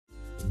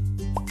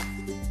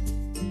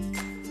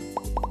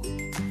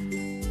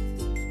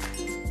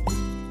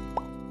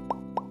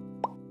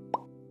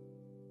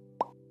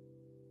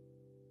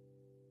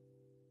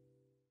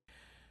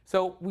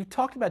So we've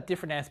talked about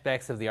different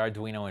aspects of the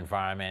Arduino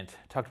environment,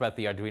 talked about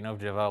the Arduino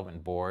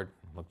development board,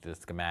 looked at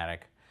the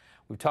schematic.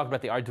 We've talked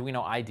about the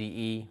Arduino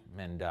IDE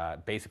and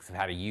basics of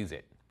how to use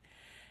it.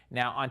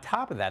 Now on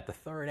top of that, the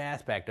third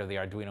aspect of the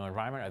Arduino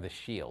environment are the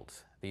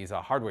shields. These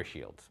are hardware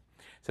shields.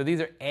 So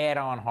these are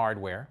add-on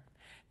hardware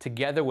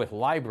together with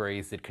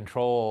libraries that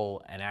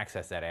control and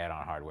access that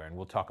add-on hardware, and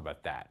we'll talk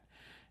about that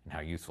and how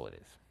useful it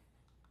is.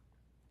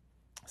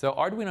 So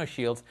Arduino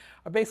Shields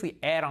are basically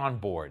add-on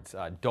boards.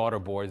 Daughter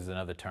boards is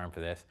another term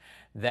for this,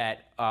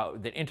 that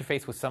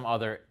interface with some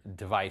other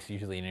device,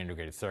 usually an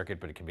integrated circuit,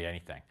 but it can be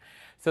anything.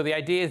 So the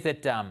idea is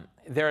that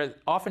there are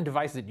often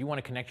devices that you want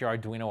to connect your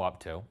Arduino up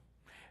to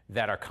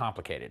that are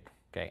complicated,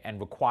 okay, and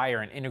require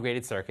an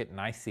integrated circuit, an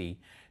IC,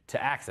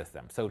 to access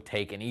them. So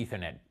take an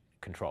Ethernet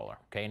controller,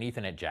 okay, an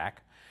Ethernet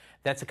jack.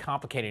 That's a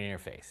complicated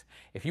interface.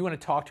 If you want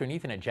to talk to an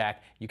Ethernet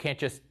jack, you can't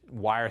just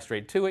wire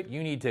straight to it.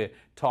 You need to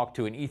talk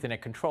to an Ethernet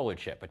controller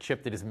chip, a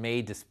chip that is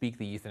made to speak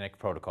the Ethernet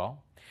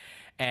protocol.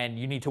 And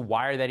you need to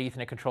wire that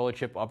Ethernet controller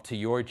chip up to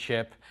your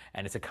chip,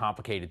 and it's a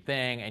complicated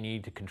thing, and you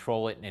need to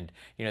control it. And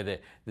you know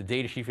the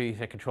data sheet for the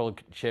Ethernet controller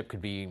chip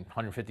could be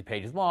 150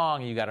 pages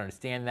long, and you got to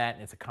understand that,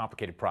 and it's a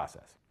complicated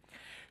process.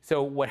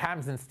 So what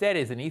happens instead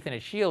is an Ethernet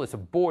shield is a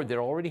board that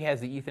already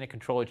has the Ethernet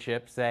controller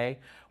chip, say,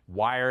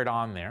 wired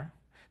on there.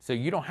 So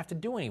you don't have to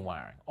do any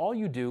wiring. All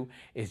you do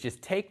is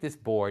just take this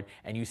board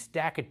and you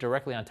stack it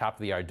directly on top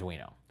of the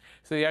Arduino.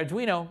 So the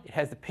Arduino, it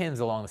has the pins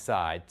along the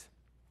sides.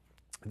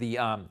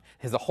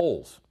 Has the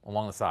holes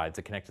along the sides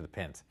that connect to the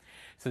pins.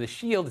 So the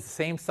shield is the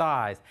same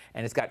size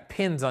and it's got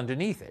pins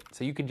underneath it.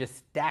 So you can just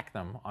stack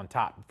them on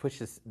top,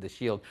 push the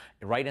shield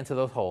right into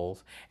those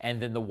holes,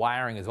 and then the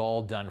wiring is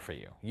all done for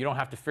you. You don't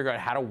have to figure out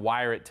how to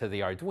wire it to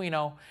the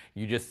Arduino.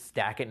 You just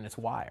stack it and it's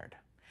wired.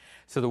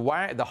 So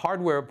the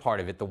hardware part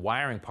of it, the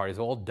wiring part, is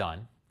all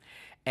done.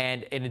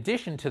 And in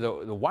addition to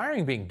the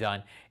wiring being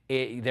done,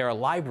 there are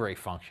library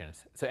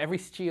functions. So every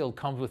shield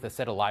comes with a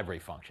set of library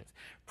functions,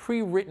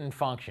 pre-written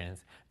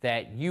functions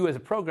that you as a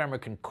programmer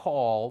can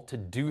call to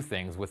do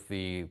things with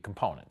the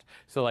component.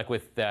 So like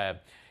with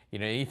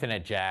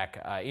Ethernet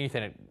jack,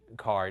 Ethernet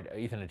card,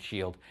 Ethernet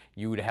shield,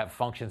 you would have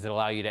functions that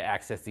allow you to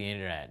access the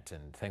internet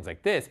and things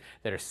like this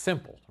that are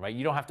simple, right?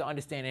 You don't have to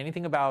understand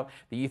anything about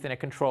the Ethernet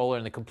controller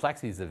and the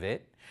complexities of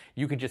it.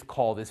 You can just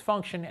call this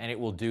function and it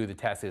will do the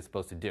task it's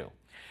supposed to do.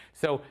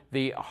 So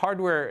the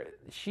hardware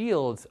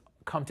shields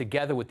come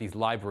together with these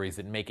libraries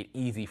that make it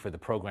easy for the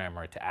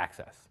programmer to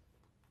access.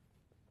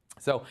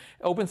 So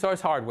open source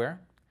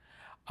hardware.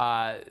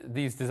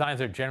 These designs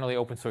are generally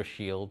open source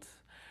shields.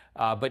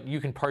 But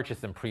you can purchase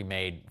them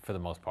pre-made for the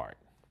most part.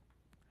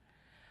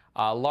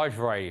 A large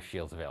variety of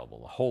shields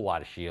available, a whole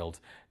lot of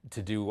shields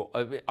to do.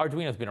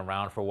 Arduino's been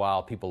around for a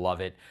while, people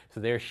love it, so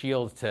there are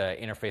shields to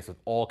interface with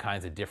all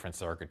kinds of different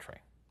circuitry.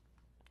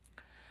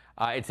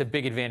 It's a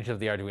big advantage of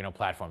the Arduino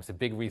platform. It's a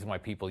big reason why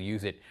people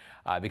use it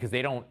because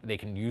they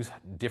can use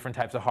different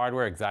types of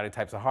hardware, exotic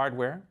types of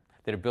hardware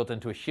that are built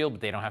into a shield, but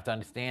they don't have to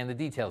understand the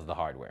details of the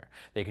hardware.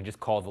 They can just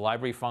call the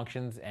library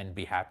functions and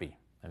be happy,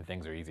 and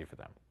things are easy for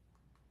them.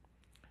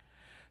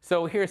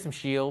 So here are some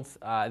shields.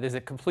 There's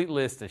a complete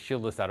list at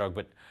shieldlist.org,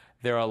 but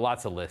there are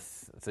lots of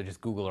lists, so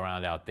just Google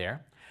around out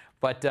there.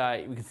 But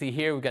we can see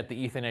here we've got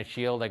the Ethernet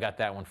shield. I got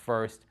that one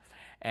first,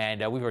 and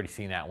we've already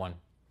seen that one.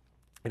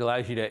 It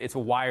allows you to, it's a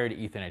wired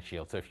Ethernet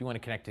shield. So if you want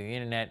to connect to the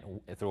internet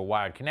through a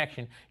wired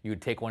connection, you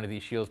would take one of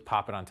these shields,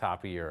 pop it on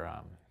top of your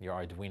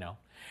Arduino,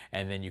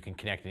 and then you can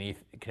connect an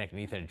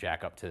Ethernet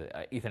jack up to,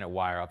 Ethernet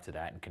wire up to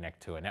that and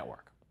connect to a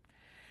network.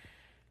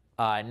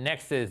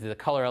 Next is the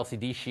color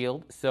LCD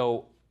shield.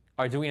 So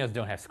Arduinos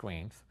don't have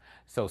screens.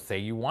 So say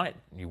you want it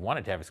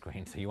to have a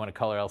screen, so you want a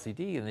color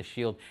LCD, and the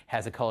shield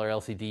has a color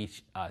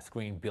LCD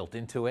screen built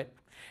into it,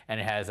 and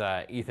it has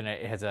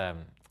Ethernet. It has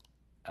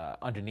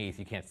underneath,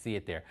 you can't see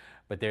it there,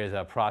 but there's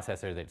a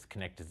processor that's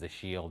connected to the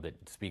shield that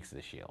speaks to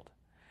the shield.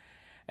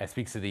 It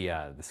speaks to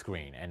the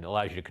screen and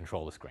allows you to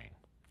control the screen.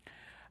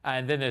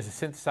 And then there's a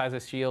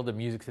synthesizer shield, a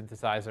music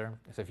synthesizer.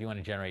 So if you want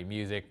to generate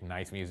music,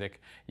 nice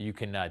music, you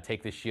can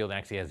take this shield. It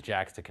actually has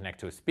jacks to connect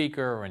to a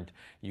speaker, and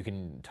you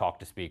can talk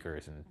to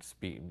speakers and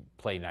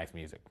play nice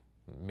music,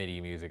 MIDI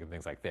music and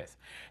things like this.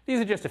 These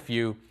are just a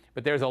few,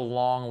 but there's a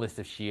long list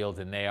of shields,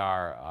 and they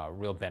are a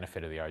real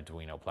benefit of the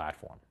Arduino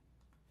platform.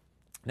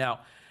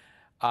 Now,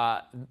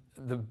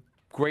 the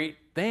great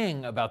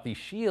thing about these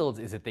shields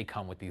is that they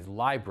come with these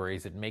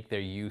libraries that make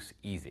their use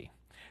easy.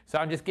 So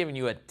I'm just giving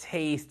you a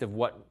taste of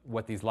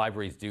what these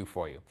libraries do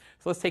for you.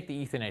 So let's take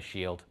the Ethernet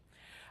shield.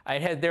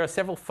 There are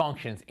several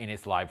functions in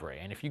its library,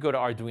 and if you go to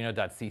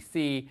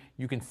arduino.cc,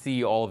 you can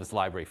see all of its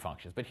library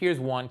functions. But here's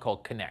one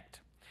called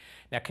connect.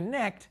 Now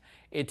connect,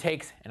 it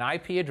takes an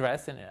IP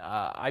address and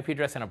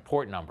a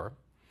port number.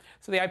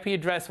 So the IP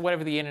address,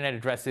 whatever the internet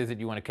address is that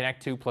you want to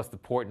connect to, plus the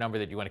port number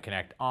that you want to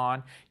connect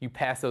on, you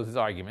pass those as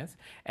arguments,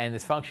 and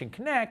this function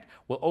connect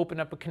will open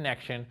up a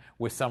connection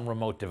with some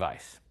remote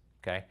device.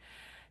 Okay?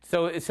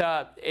 So at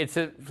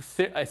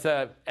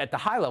the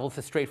high level, it's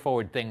a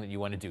straightforward thing that you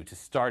want to do to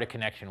start a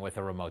connection with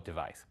a remote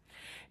device.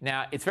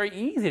 Now, it's very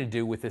easy to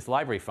do with this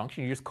library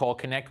function. You just call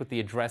connect with the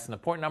address and the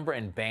port number,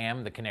 and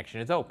bam, the connection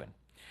is open.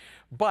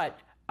 But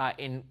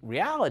in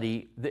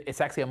reality,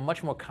 it's actually a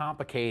much more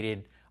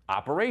complicated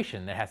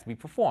operation that has to be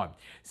performed.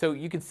 So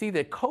you can see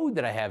the code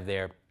that I have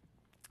there.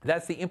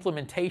 That's the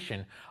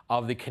implementation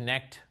of the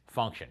connect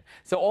function.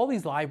 So all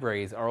these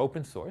libraries are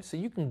open source, so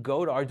you can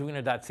go to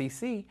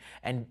arduino.cc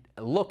and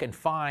look and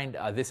find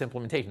this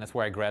implementation. That's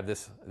where I grabbed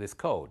this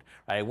code.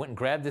 Right? I went and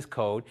grabbed this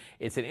code.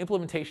 It's an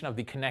implementation of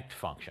the connect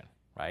function,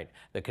 right?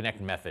 The connect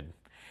method.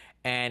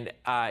 And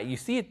you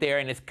see it there,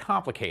 and it's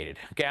complicated.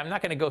 Okay, I'm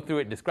not going to go through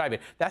it and describe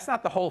it. That's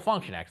not the whole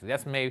function, actually.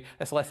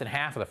 That's less than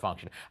half of the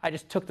function. I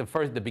just took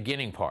the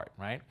beginning part,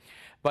 right?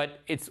 But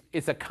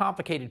it's a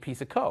complicated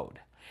piece of code.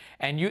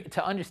 And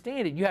to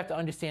understand it, you have to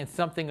understand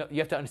something. You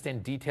have to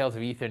understand details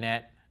of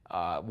Ethernet,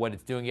 what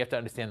it's doing. You have to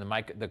understand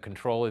the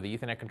controller, the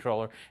Ethernet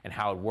controller, and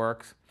how it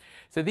works.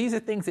 So these are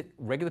things that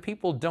regular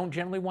people don't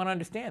generally want to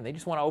understand. They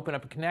just want to open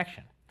up a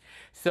connection.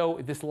 So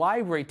this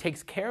library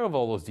takes care of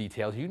all those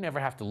details. You never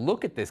have to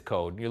look at this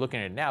code. You're looking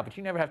at it now, but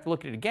you never have to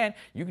look at it again.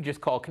 You can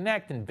just call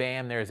connect, and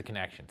bam, there's a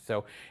connection.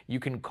 So you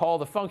can call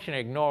the function and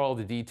ignore all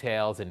the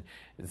details, and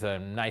it's a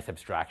nice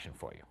abstraction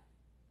for you.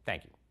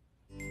 Thank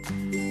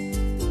you.